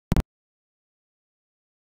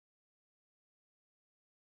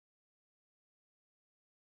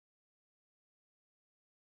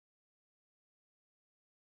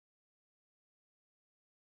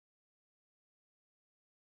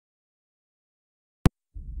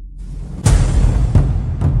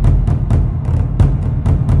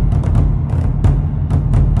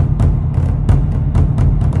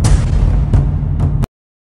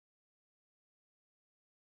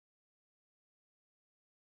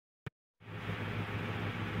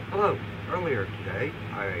Hello. Earlier today,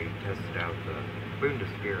 I tested out the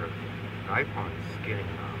Bundeswehr knife on skinning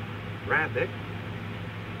a rabbit,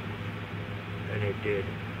 and it did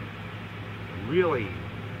really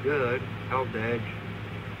good. Held the edge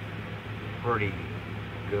pretty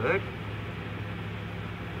good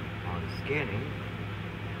on skinning,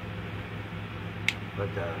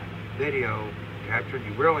 but the video captured,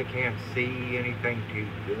 you really can't see anything too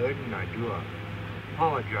good, and I do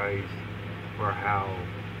apologize for how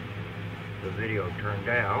the video turned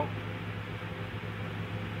out.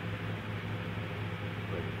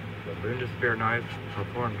 But the Bundeswehr knife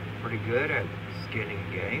performed pretty good at skinning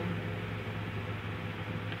game.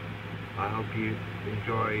 I hope you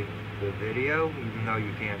enjoy the video, even though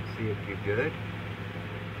you can't see it too good.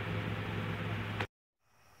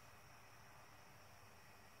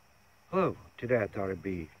 Hello, today I thought I'd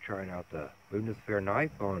be trying out the Bundeswehr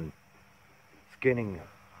knife on skinning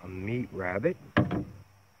a meat rabbit.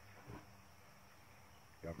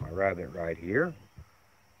 Got my rabbit right here.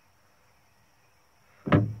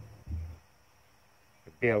 It'd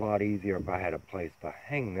be a lot easier if I had a place to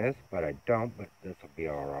hang this, but I don't, but this will be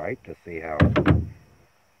alright to see how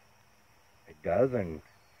it does and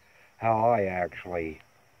how I actually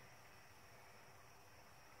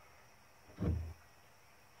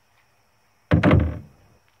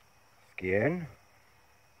skin.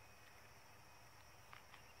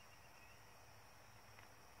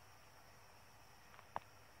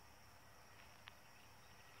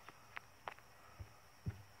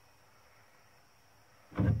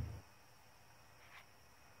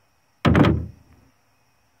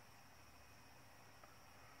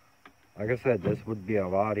 Like I said, this would be a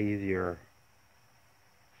lot easier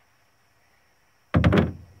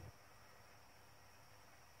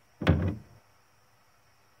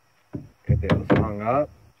if it was hung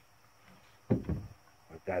up,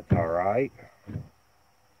 but that's alright.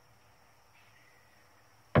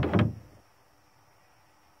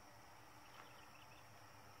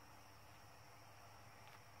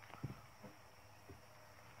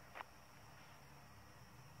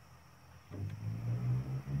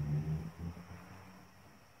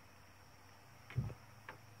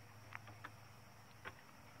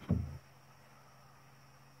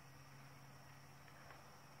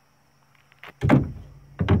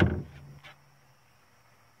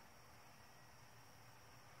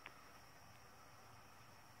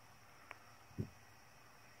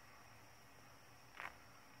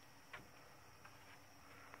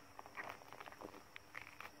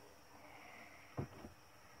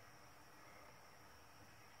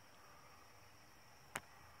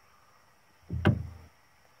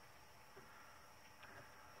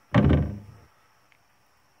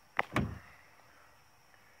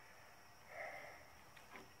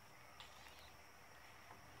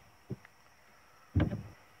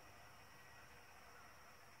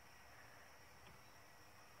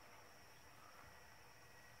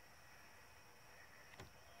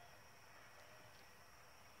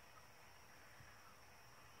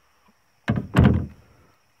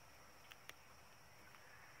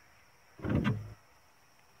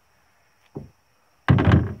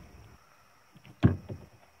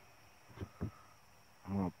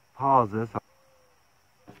 I'm going to pause this.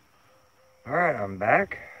 Alright, I'm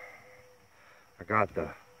back. I got the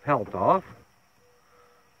pelt off.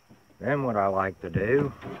 Then what I like to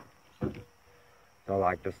do, I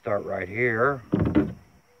like to start right here.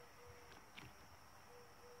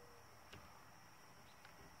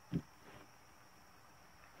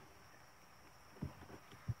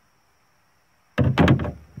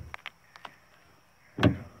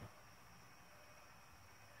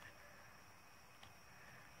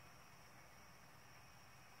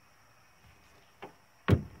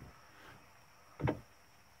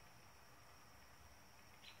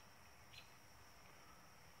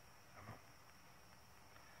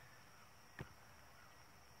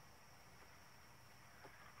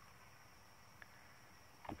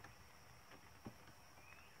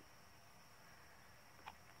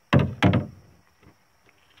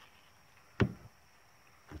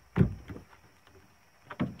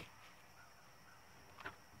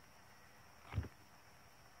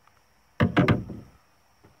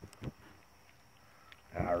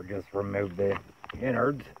 Or just remove the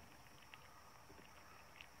innards.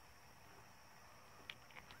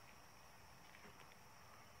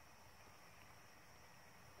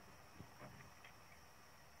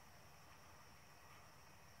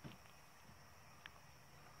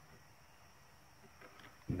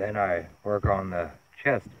 Then I work on the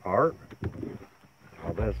chest part.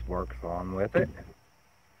 All this works on with it.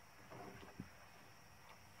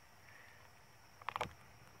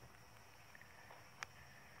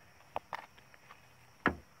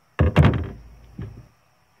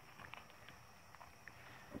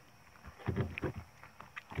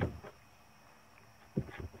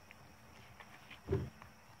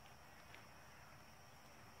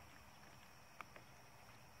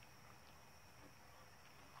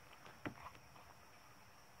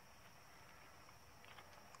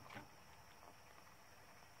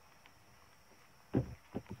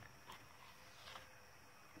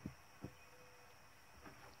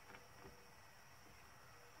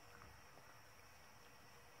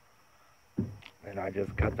 And I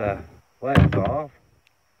just cut the legs off.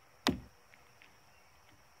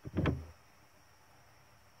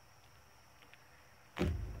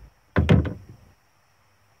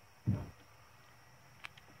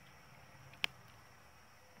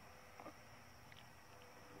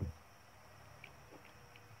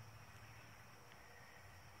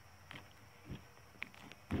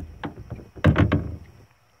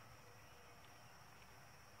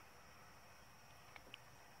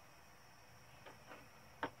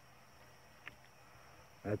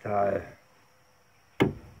 That's how I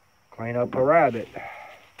clean up a rabbit.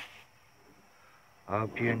 I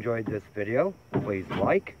hope you enjoyed this video. Please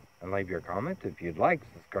like and leave your comments. If you'd like,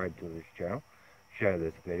 subscribe to this channel, share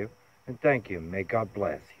this video, and thank you. May God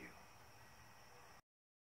bless you.